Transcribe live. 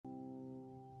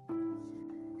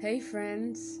Hey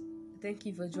friends, thank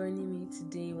you for joining me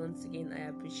today. Once again, I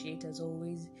appreciate as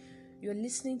always. You're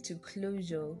listening to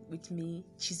Closure with me,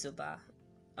 Chizoba,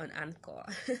 on Anchor.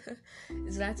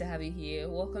 It's glad to have you here.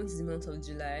 Welcome to the month of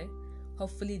July.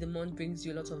 Hopefully, the month brings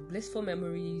you a lot of blissful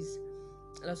memories,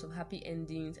 a lot of happy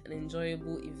endings, and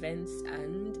enjoyable events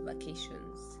and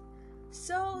vacations.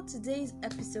 So, today's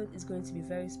episode is going to be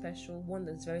very special, one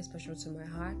that's very special to my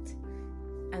heart.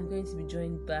 I'm going to be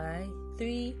joined by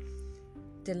three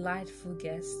delightful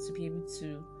guests to be able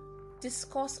to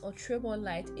discuss or throw more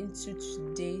light into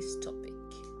today's topic.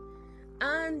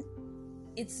 And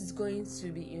it's going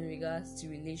to be in regards to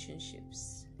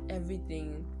relationships.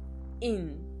 Everything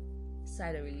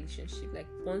inside a relationship. Like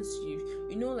once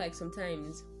like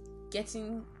sometimes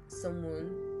getting someone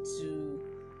to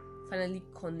finally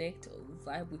connect or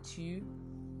vibe with you,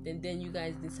 then you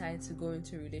guys decide to go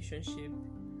into a relationship.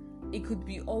 It could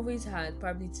be always hard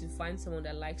probably to find someone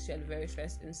that likes you at the very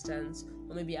first instance,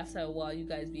 or maybe after a while you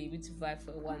guys be able to vibe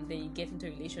for a while, and then you get into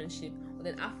a relationship, or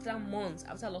then after months,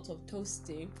 after a lot of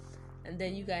toasting, and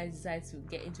then you guys decide to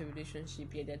get into a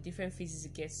relationship. Yeah, there are different phases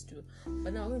it gets to,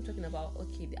 but now we're talking about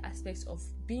the aspects of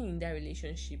being in that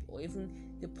relationship, or even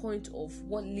the point of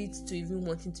what leads to even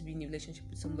wanting to be in a relationship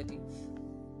with somebody.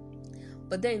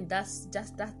 But then that's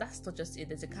not just it.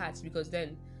 There's a catch, because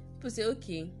then people say,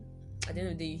 okay, at the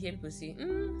end of the day, you hear people say,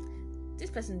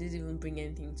 this person didn't even bring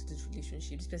anything to this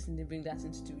relationship. This person didn't bring that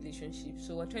into the relationship.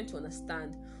 So we're trying to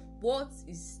understand what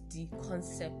is the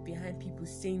concept behind people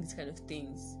saying these kind of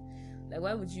things. Like,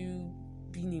 why would you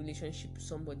be in a relationship with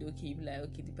somebody? Okay, you be like,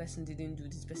 okay, the person didn't do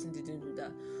this, person didn't do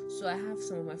that. So I have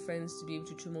some of my friends to be able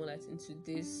to throw more light into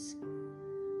this.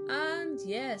 And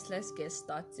yes, let's get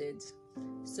started.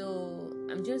 So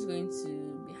I'm just going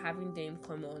to be having them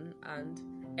come on and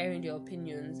airing their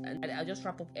opinions, and I'll just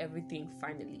wrap up everything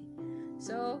finally.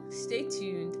 So stay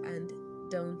tuned and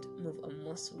don't move a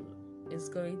muscle. It's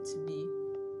going to be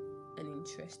an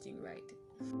interesting ride.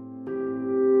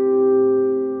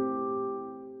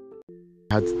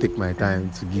 I had to take my time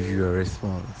to give you a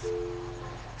response.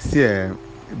 See,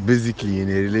 basically in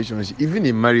a relationship, even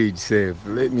in marriage self,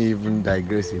 let me even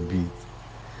digress a bit.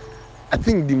 I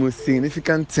think the most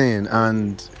significant thing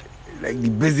and like the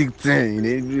basic thing in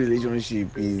every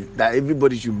relationship is that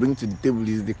everybody should bring to the table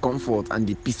is the comfort and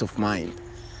the peace of mind.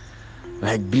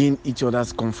 Like being each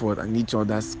other's comfort and each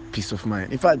other's peace of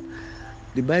mind. In fact,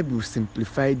 the Bible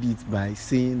simplified it by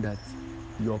saying that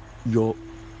your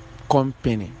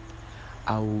company,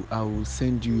 I will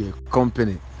send you a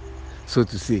company, so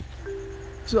to say.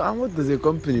 So, and what does a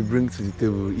company bring to the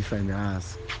table, if I may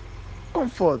ask?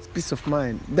 Comfort, peace of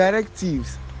mind,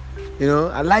 directives,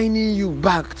 aligning you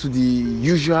back to the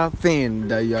usual thing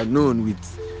that you are known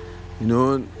with,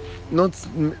 not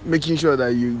making sure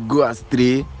that you go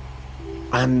astray.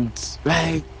 And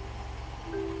like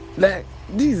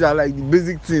these are like the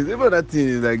basic things. Every other thing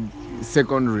is like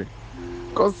secondary.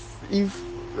 Because if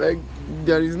like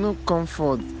there is no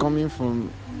comfort coming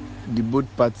from the both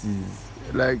parties,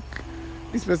 like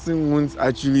this person won't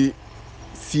actually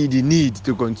see the need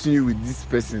to continue with this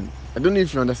person. I don't know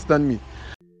if you understand me.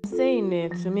 Saying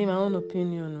it to me, my own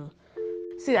opinion.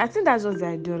 See, I think that's just the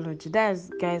ideology. That's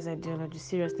guys' ideology,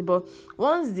 seriously. But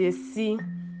once they see,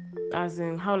 as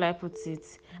in how will I put it,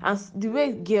 and the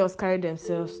way girls carry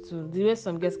themselves too, the way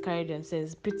some girls carry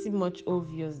themselves, pretty much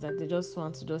obvious that they just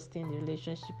want to just stay in the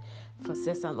relationship for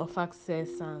sex and offer sex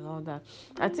and all that.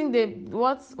 I think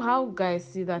how guys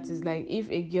see that is like if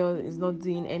a girl is not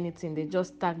doing anything, they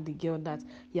just tag the girl that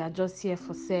you are just here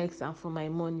for sex and for my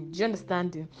money. Do you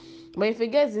understand it? But if a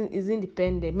girl is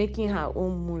independent, making her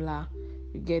own moolah,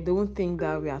 you get, they won't think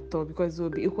that we are tall because it will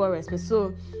be equal respect.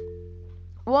 So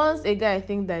once a guy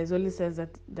think that is only says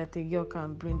that a girl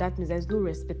can bring, that means there's no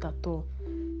respect at all.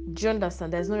 Do you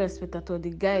understand? There's no respect at all.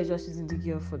 The guy is just using the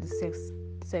girl for the sex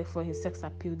for his sex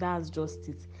appeal. That's just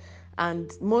it.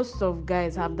 And most of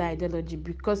guys have that ideology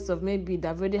because of maybe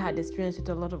they've already had experience with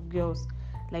a lot of girls.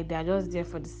 Like they are just there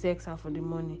for the sex and for the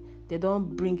money. They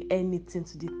don't bring anything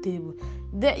to the table.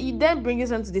 You then bring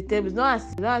something to the table. It's not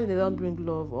as they don't bring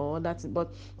love or that,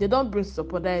 but they don't bring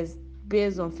support. That is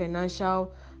based on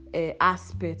financial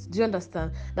aspect. Do you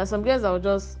understand? That some girls that will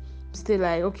just stay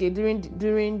like, okay, during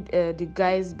the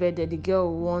guy's birthday, the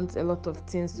girl will want a lot of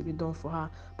things to be done for her,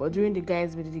 but during the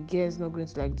guy's birthday, the girl is not going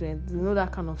to like do it,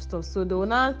 that kind of stuff. So they will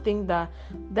now think that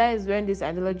is when this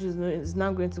ideology is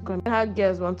now going to come. How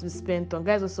girls want to be spent on,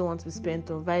 guys also want to be spent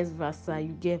on, vice versa.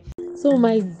 You get. So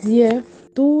my dear,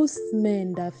 those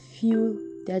men that feel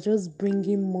they're just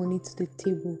bringing money to the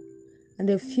table and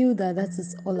they feel that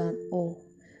is all and all,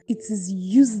 it is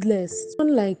useless.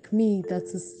 Someone like me that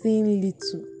is seeing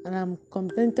little, and I'm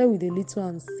contented with the little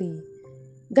I'm seeing.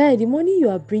 Guy, the money you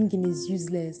are bringing is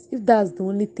useless if that's the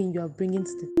only thing you are bringing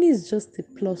to the money is just a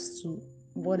plus to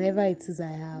whatever it is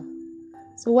I have.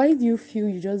 So why do you feel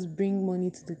you just bring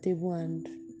money to the table and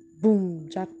boom,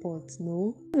 jackpot?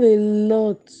 No. You have a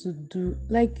lot to do.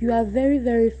 Like, you are very,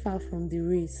 very far from the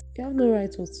race. You have no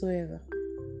right whatsoever.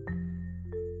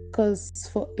 Because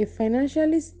for a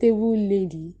financially stable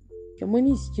lady, your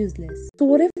money is useless. So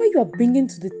whatever you are bringing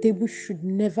to the table should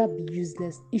never be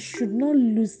useless. It should not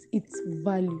lose its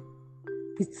value.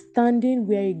 It's standing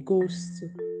where it goes to.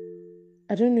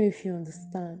 I don't know if you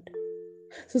understand.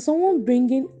 So someone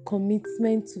bringing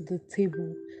commitment to the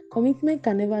table, commitment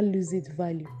can never lose its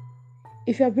value.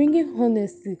 If you are bringing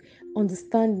honesty,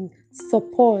 understanding,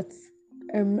 support,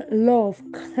 love,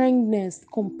 kindness,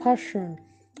 compassion,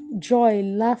 joy,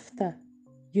 laughter,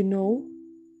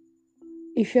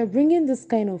 if you're bringing this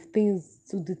kind of things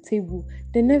to the table,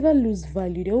 they never lose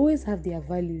value. They always have their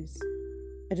values.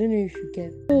 I don't know if you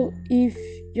get. So if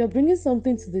you're bringing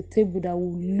something to the table that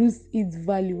will lose its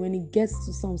value when it gets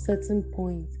to some certain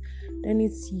point, then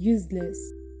it's useless.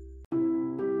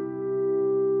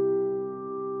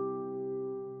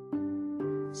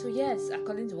 So yes,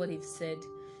 according to what they've said,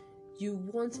 you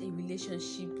want a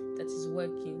relationship that is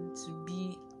working to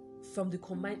be from the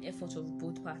combined effort of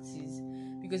both parties,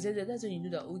 because then that's when you know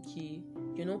that okay,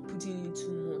 you're not putting in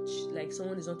too much, like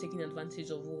someone is not taking advantage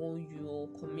of all your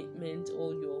commitment,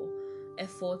 all your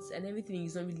efforts, and everything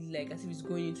is not really like as if it's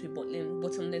going into a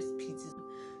bottomless pit.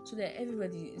 So that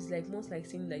everybody is like most like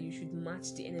saying that you should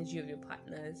match the energy of your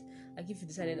partners. Like if you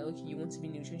decided that okay, you want to be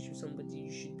in a relationship with somebody,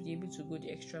 you should be able to go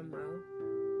the extra mile.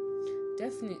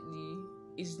 Definitely,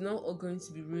 it's not all going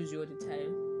to be rosy all the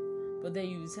time, but then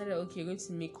you decided okay, you're going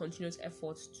to make continuous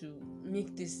efforts to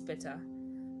make this better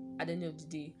at the end of the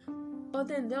day. But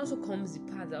then there also comes the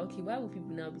part that okay, why would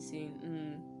people now be saying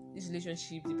this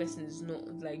relationship, the person is not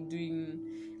like doing,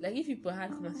 like if people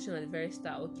had conversation at the very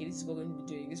start, okay, this is what we're going to be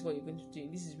doing, this is what you're going to be doing,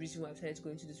 this is the reason why I've decided to go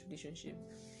into this relationship.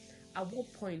 At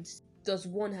what point does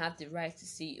one have the right to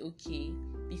say okay,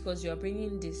 because you're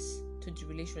bringing this to the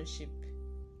relationship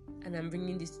and I'm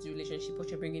bringing this to the relationship, what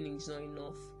you're bringing is not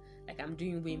enough, like I'm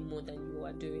doing way more than you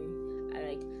are doing,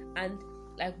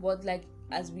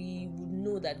 as we would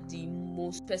know that the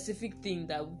most specific thing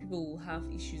that people will have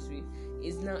issues with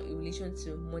is now in relation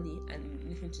to money and in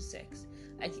relation to sex.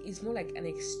 Like it's more like an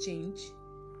exchange.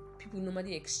 People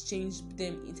normally exchange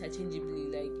them interchangeably.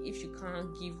 Like if you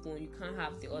can't give one, you can't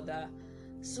have the other.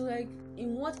 So like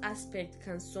in what aspect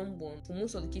can someone, for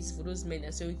most of the cases for those men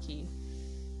that say okay,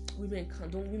 women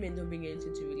don't bring it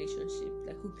into a relationship,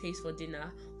 like who pays for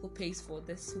dinner, who pays for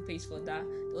this, who pays for that,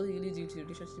 all they really do to a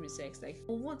relationship is sex. Like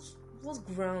on what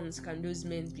grounds can those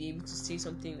men be able to say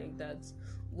something like that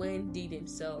when they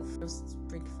themselves just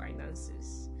bring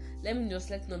finances?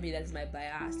 Let's not be that's my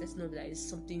bias, let's not be that it's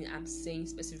something I'm saying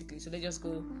specifically. So let's just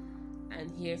go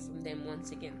and hear from them once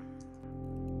again.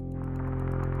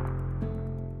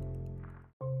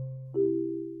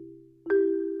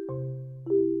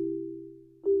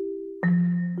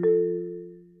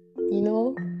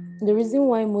 The reason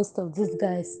why most of these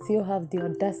guys still have the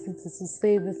audacity to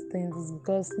say these things is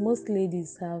because most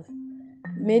ladies have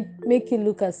make it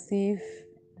look as if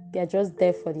they're just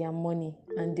there for their money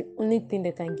and the only thing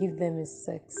they can give them is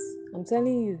sex. I'm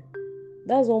telling you,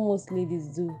 that's what most ladies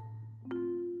do.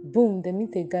 Boom, they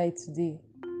meet a guy today,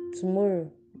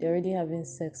 tomorrow they're already having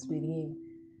sex with him,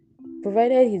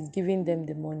 provided he's giving them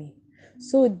the money.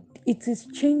 So it is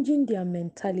changing their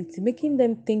mentality, making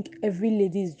them think every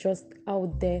lady is just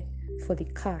out there for the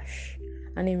cash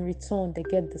and in return they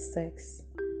get the sex.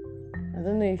 I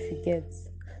don't know if you get.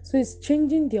 So it's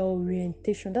changing their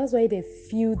orientation. That's why they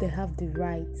feel they have the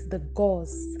right, the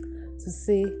guts to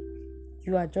say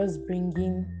you are just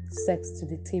bringing sex to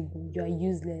the table, you are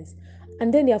useless.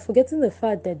 And then they are forgetting the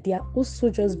fact that they are also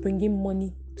just bringing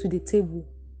money to the table,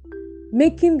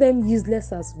 making them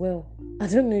useless as well. I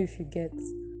don't know if you get.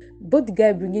 Both the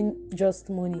guy bringing just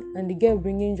money and the girl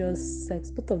bringing just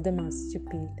sex, both of them are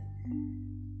stupid.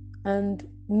 And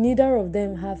neither of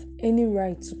them have any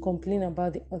right to complain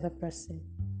about the other person.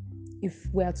 If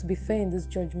we are to be fair in this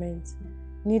judgment,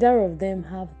 neither of them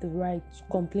have the right to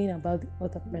complain about the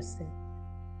other person.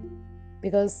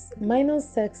 Because minus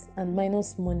sex and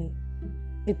minus money,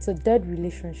 it's a dead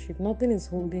relationship. Nothing is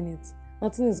holding it.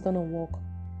 Nothing is gonna work.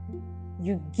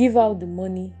 You give out the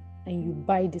money and you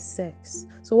buy the sex.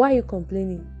 So why are you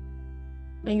complaining?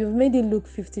 And you've made it look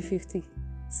 50-50.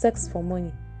 Sex for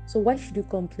money. So why should you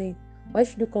complain? Why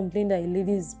should you complain that a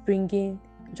lady is bringing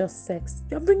just sex?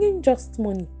 You're bringing just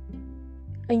money.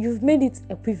 And you've made it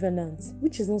equivalent,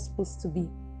 which is not supposed to be.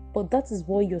 but that is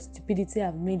what your stupidity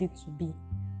have made it to be.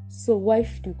 So why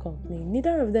should you complain?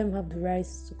 Neither of them have the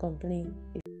rights to complain.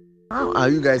 How are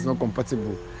you guys not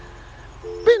compatible?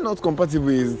 Being not compatible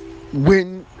is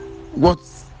when what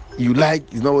you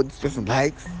like is not what this person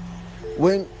likes,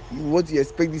 when what you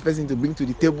expect this person to bring to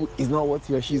the table is not what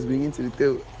he or she is bringing to the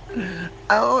table.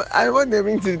 I want them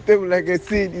bring to the table, like I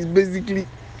said, is basically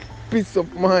peace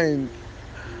of mind,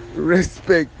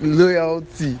 respect,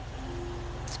 loyalty.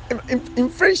 In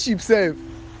friendship self,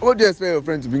 what do you expect your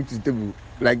friend to bring to the table?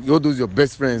 Like all those your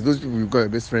best friends, those people you call your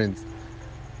best friends.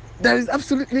 There is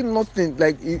absolutely nothing.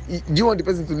 Like, do you want the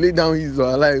person to lay down his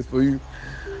or her lives for you?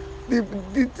 The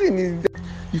thing is that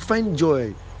you find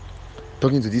joy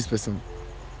talking to this person,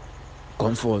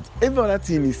 comfort. Every other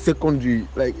thing is secondary.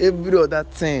 Like every other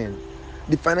thing,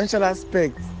 the financial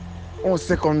aspect on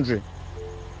secondary,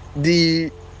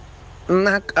 the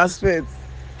knack aspect,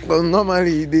 but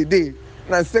normally they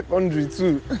na secondary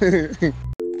too.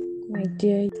 My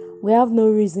dear, we have no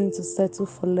reason to settle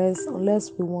for less unless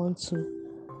we want to.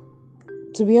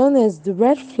 To be honest, the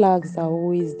red flags are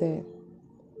always there.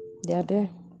 They are there.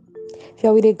 If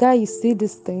you're with a guy, you see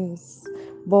these things,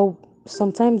 but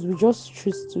sometimes we just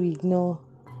choose to ignore,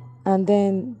 and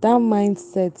then that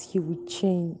mindset he will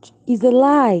change is a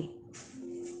lie.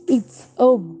 It's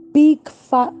a big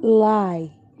fat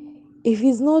lie. If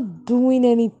he's not doing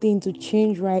anything to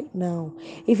change right now,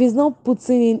 if he's not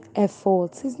putting in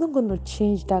effort, he's not going to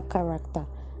change that character.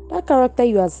 That character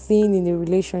you are seeing in a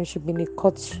relationship, in a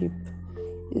courtship,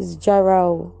 is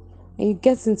jarrah. When you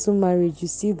get into marriage, you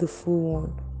see the full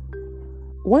one.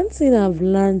 One thing I've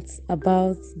learned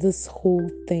about this whole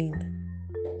thing,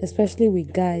 especially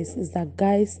with guys, is that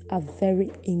guys are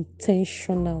very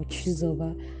intentional.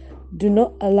 Chizoba, do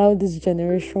not allow this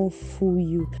generation fool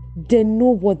you. They know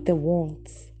what they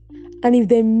want, and if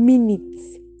they mean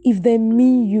it, if they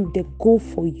mean you, they go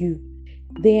for you.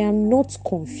 They are not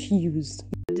confused.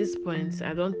 At this point,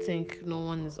 I don't think no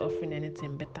one is offering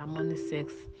anything better. Money,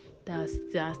 sex.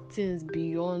 There are things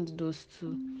beyond those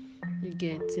two. You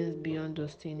get things beyond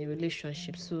those two in a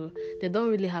relationship, so they don't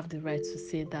really have the right to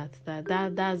say that's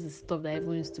the stuff that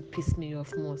even used to piss me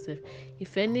off more. So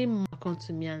if any man come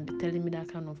to me and be telling me that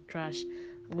kind of trash,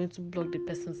 I'm going to block the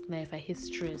person's life. I hate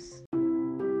stress.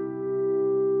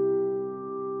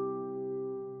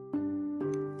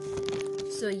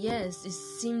 So yes, it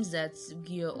seems that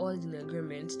you're all in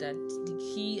agreement that the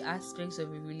key aspects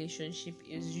of a relationship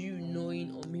is you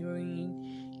knowing or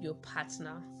mirroring your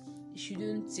partner. You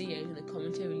shouldn't say you're in a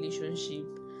committed relationship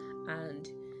and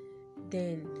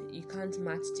then you can't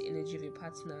match the energy of your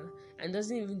partner, and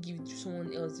doesn't even give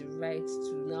someone else the right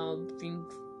to now bring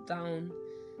down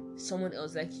someone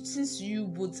else. Like, since you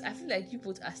both, I feel like you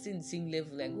both are still in the same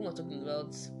level. Like when we're talking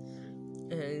about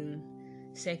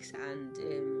sex and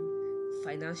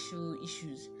financial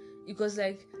issues, because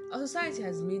like our society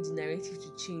has made the narrative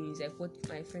to change. Like what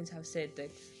my friends have said,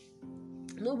 that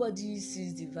nobody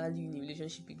sees the value in a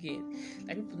relationship again.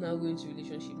 Like people now go into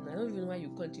relationship, and I don't even know why you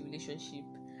call it a relationship,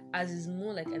 as is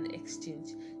more like an exchange.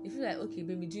 They feel like, okay,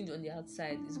 maybe doing it on the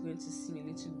outside is going to seem a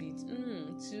little bit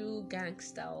too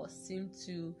gangster, or seem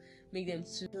to make them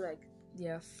too like they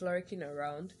are flirting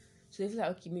around. So they feel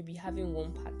like, okay, maybe having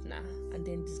one partner and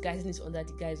then disguising it under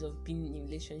the guise of being in a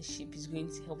relationship is going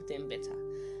to help them better.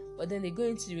 But then they go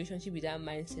into the relationship with that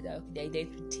mindset that, okay, they're there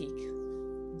to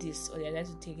take this or they're there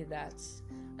to take that.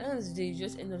 And at the end of the day, you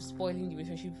just end up spoiling the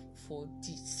relationship for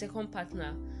the second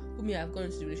partner who may have gone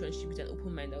into the relationship with an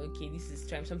open mind that, okay, this is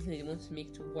something they want to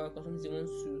make to work, or something they want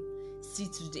to see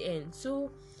to the end. So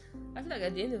I feel like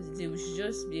at the end of the day, we should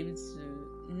just be able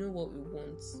to know what we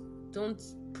want. Don't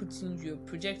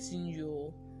projecting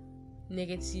your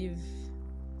negative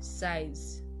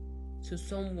sides to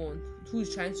someone who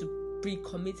is trying to be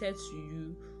committed to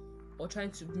you or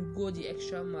trying to go the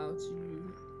extra mile to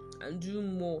you and do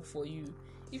more for you.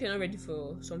 If you're not ready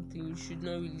for something, you should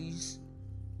not really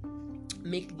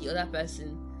make the other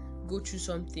person go through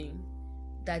something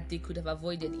that they could have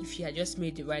avoided if you had just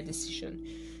made the right decision.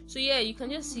 So yeah, you can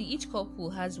just see each couple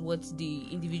has what they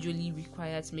individually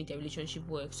require to make their relationship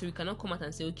work. So you cannot come out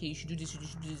and say, okay, you should do this, you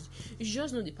should do this. You should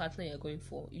just know the partner you're going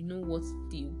for. You know what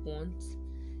they want.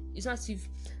 It's not as if,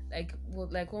 like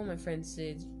what my friend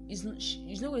said, it's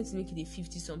not going to make it a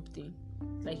 50-something.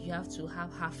 Like you have to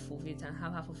have half of it and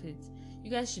have half of it.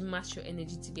 You guys should match your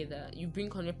energy together. You bring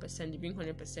 100%, you bring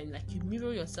 100%. Like you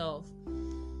mirror yourself.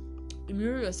 You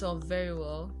mirror yourself very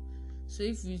well. So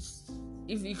if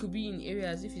it could be in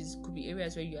areas, if it could be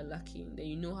areas where you are lacking, then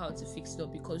you know how to fix it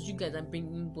up, because you guys are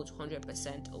bringing both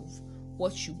 100% of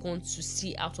what you want to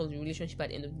see out of the relationship at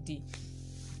the end of the day.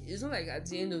 It's not like at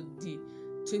the end of the day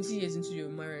 20 years into your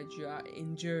marriage, you are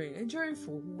enduring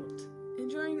for what?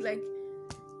 Enduring, like,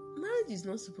 marriage is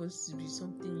not supposed to be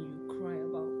something you cry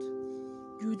about.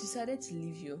 You decided to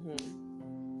leave your home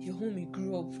you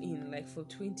grew up in, like, for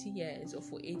 20 years or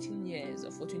for 18 years or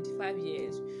for 25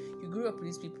 years. You grew up with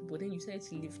these people, but then you decided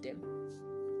to leave them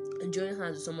and join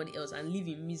hands with somebody else and live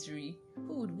in misery.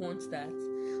 Who would want that?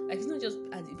 Like, it's not just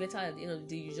better at the end of the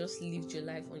day you just lived your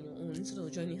life on your own instead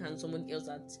of joining hands with somebody else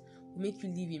that will make you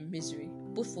live in misery,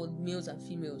 both for males and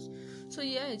females. So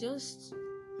yeah, just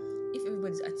if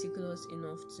everybody's articulate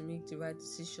enough to make the right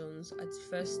decisions at the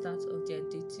first start of their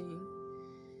dating.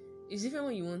 It's different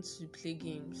when you want to play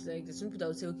games. Like, there's some people that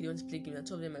will say, okay, they want to play games, and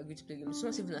two of them agree to play games. It's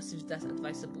not even as if that's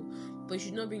advisable, but you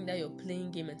should not bring that your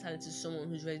playing game mentality to someone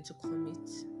who's ready to commit.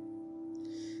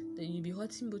 Then you'll be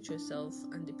hurting both yourself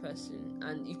and the person,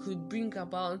 and it could bring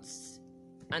about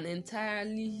an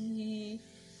entirely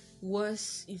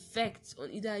worse effect on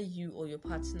either you or your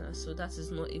partner. So that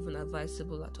is not even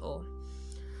advisable at all.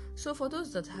 So for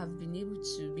those that have been able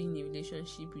to be in a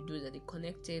relationship with those that they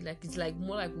connected, like, it's like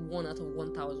more like 1 out of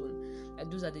 1,000. Like,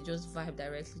 those that they just vibe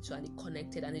directly to and they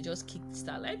connected and they just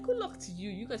kickstart. Like, good luck to you.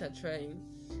 You guys are trying.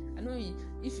 I know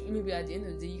if maybe at the end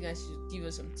of the day you guys should give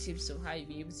us some tips of how you'll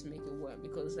be able to make it work,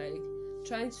 because like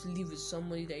trying to live with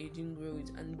somebody that you didn't grow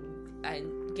with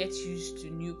and get used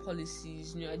to new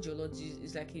policies, new ideologies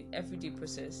is like an everyday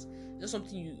process. It's not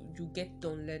something you get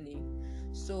done learning.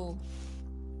 So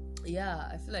yeah,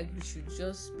 I feel like we should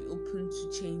just be open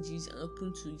to changes and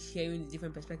open to hearing the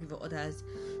different perspective of others,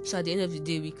 so at the end of the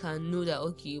day we can know that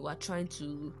okay, we're trying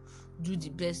to do the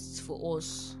best for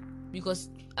us, because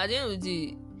at the end of the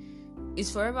day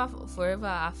it's forever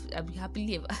I'll be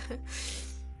happily ever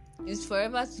it's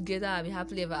forever together, I'll be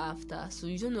happily ever after. So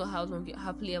you don't know how long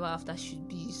happily ever after should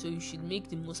be, so you should make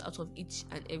the most out of each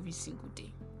and every single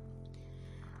day.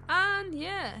 And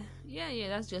yeah,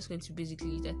 that's just going to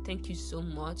basically that. Thank you so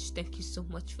much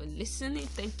for listening.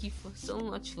 Thank you so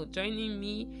much for joining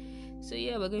me. So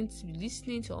yeah, we're going to be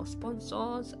listening to our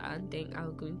sponsors, and then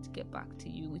I'm going to get back to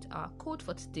you with our code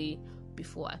for today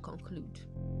before I conclude.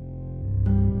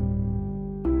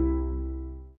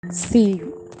 See,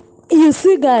 you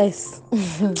see, guys,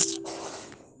 you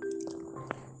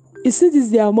see, this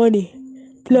their money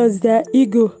plus their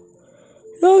ego.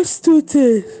 Those two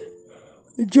things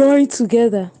join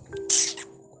together.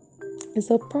 It's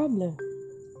a problem.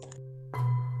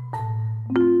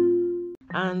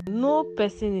 And no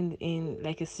person in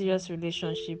like a serious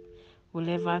relationship will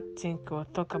ever think or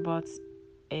talk about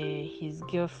his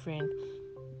girlfriend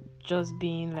just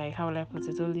being like, how will I put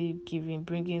it, only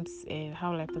bringing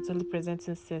how will I put it, only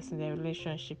presenting sex in their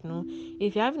relationship. No,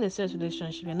 if you're having a serious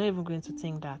relationship, you're not even going to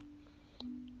think that.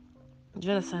 Do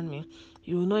you understand me?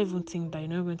 You will not even think that. You're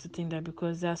not going to think that,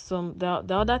 because there are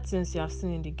the other things you have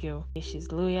seen in the girl.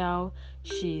 She's loyal,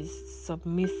 she's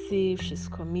submissive, she's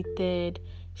committed,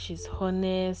 she's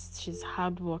honest, she's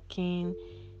hardworking.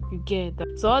 You get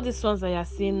that. So all these ones that you're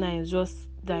seeing now is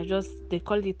they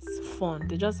call it fun.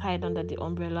 They just hide under the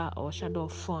umbrella or shadow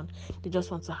of fun. They just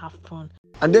want to have fun.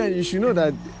 And then you should know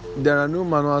that there are no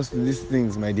manuals to these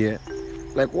things, my dear.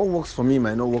 Like, what works for me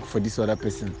might not work for this other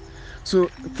person. So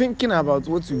thinking about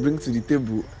what you bring to the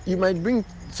table, you might bring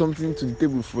something to the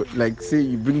table for, like, say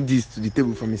you bring this to the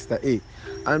table for Mr. A,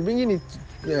 and bringing it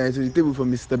to the table for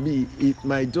Mr. B, it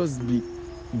might just be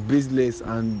baseless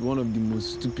and one of the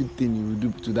most stupid things you will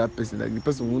do to that person. Like, the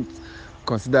person won't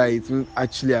consider it, won't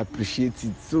actually appreciate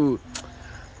it. So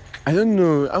I don't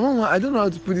know. I don't know how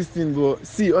to put this thing, but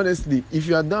see, honestly, if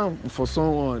you are down for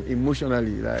someone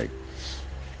emotionally, like,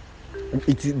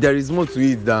 there is more to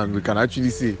it than we can actually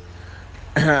say.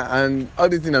 And all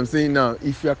the thing I'm saying now,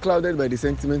 if you are clouded by the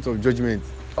sentiment of judgment,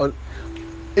 or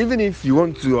even if you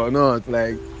want to or not,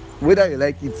 like, whether you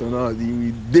like it or not, you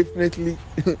will definitely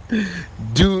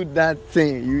do that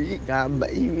thing. You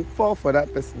will fall for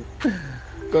that person,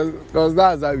 because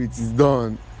that's how it is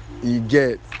done. You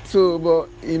get. So, but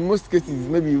in most cases,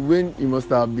 maybe when you must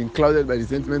have been clouded by the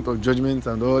sentiment of judgment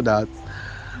and all that,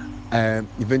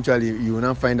 eventually you will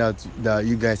now find out that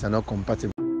you guys are not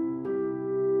compatible.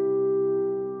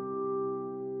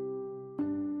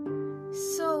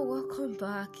 So welcome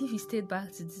back. If you stayed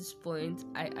back to this point,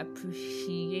 I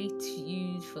appreciate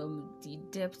you from the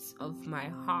depths of my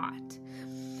heart.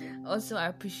 Also, I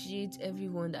appreciate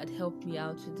everyone that helped me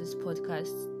out with this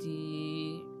podcast.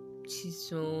 The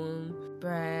Chisom,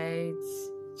 Bright,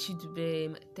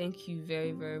 Chidube, thank you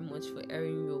very, very much for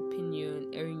airing your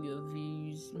opinion, airing your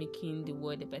views, making the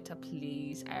world a better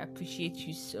place. I appreciate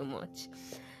you so much.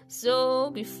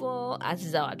 So as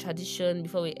is our tradition,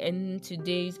 before we end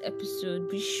today's episode,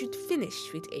 we should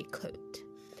finish with a quote.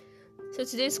 So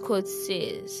today's quote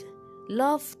says,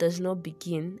 "Love does not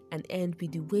begin and end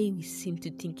with the way we seem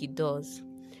to think it does,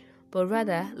 but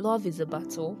rather love is a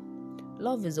battle,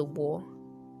 love is a war,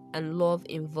 and love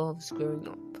involves growing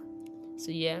up."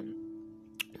 So yeah,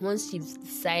 once you've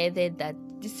decided that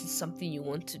this is something you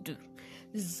want to do,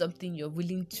 this is something you're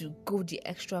willing to go the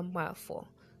extra mile for,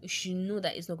 you should know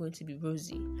that it's not going to be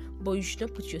rosy, but you should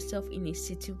not put yourself in a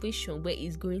situation where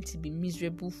it's going to be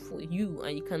miserable for you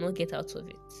and you cannot get out of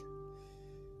it.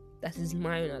 That is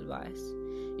my own advice.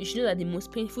 You should know that the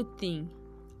most painful thing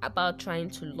about trying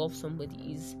to love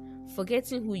somebody is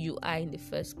forgetting who you are in the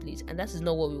first place, and that is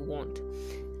not what we want.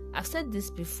 I've said this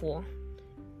before.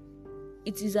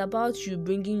 It is about you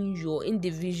bringing your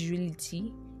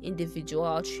individuality,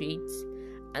 individual traits,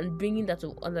 and bringing that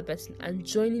to other person and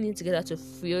joining it together to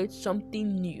create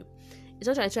something new. It's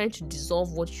not trying to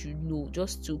dissolve what you know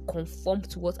just to conform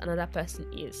to what another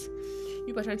person is.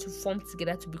 You are trying to form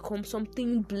together to become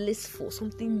something blissful,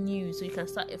 something new, so you can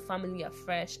start a family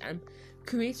afresh and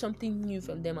create something new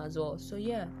from them as well. So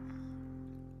yeah,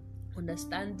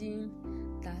 understanding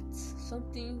that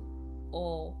something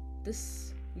or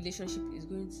this relationship is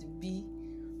going to be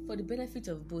for the benefit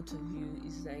of both of you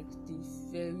is like the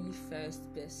very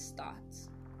first best start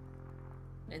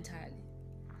entirely.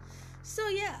 So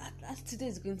yeah, today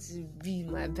is going to be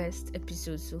my best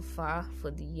episode so far for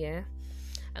the year.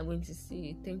 I'm going to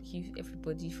say thank you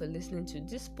everybody for listening to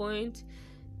this point.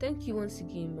 Thank you once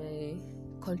again, my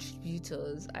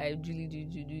contributors. I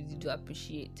really do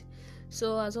appreciate.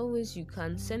 So as always, you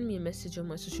can send me a message on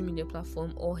my social media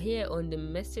platform or here on the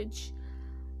message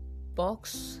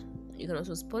box. You can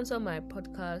also sponsor my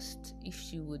podcast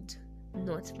if you would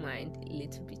not mind a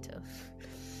little bit of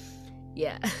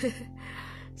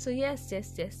so yes.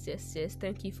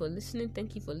 Thank you for listening.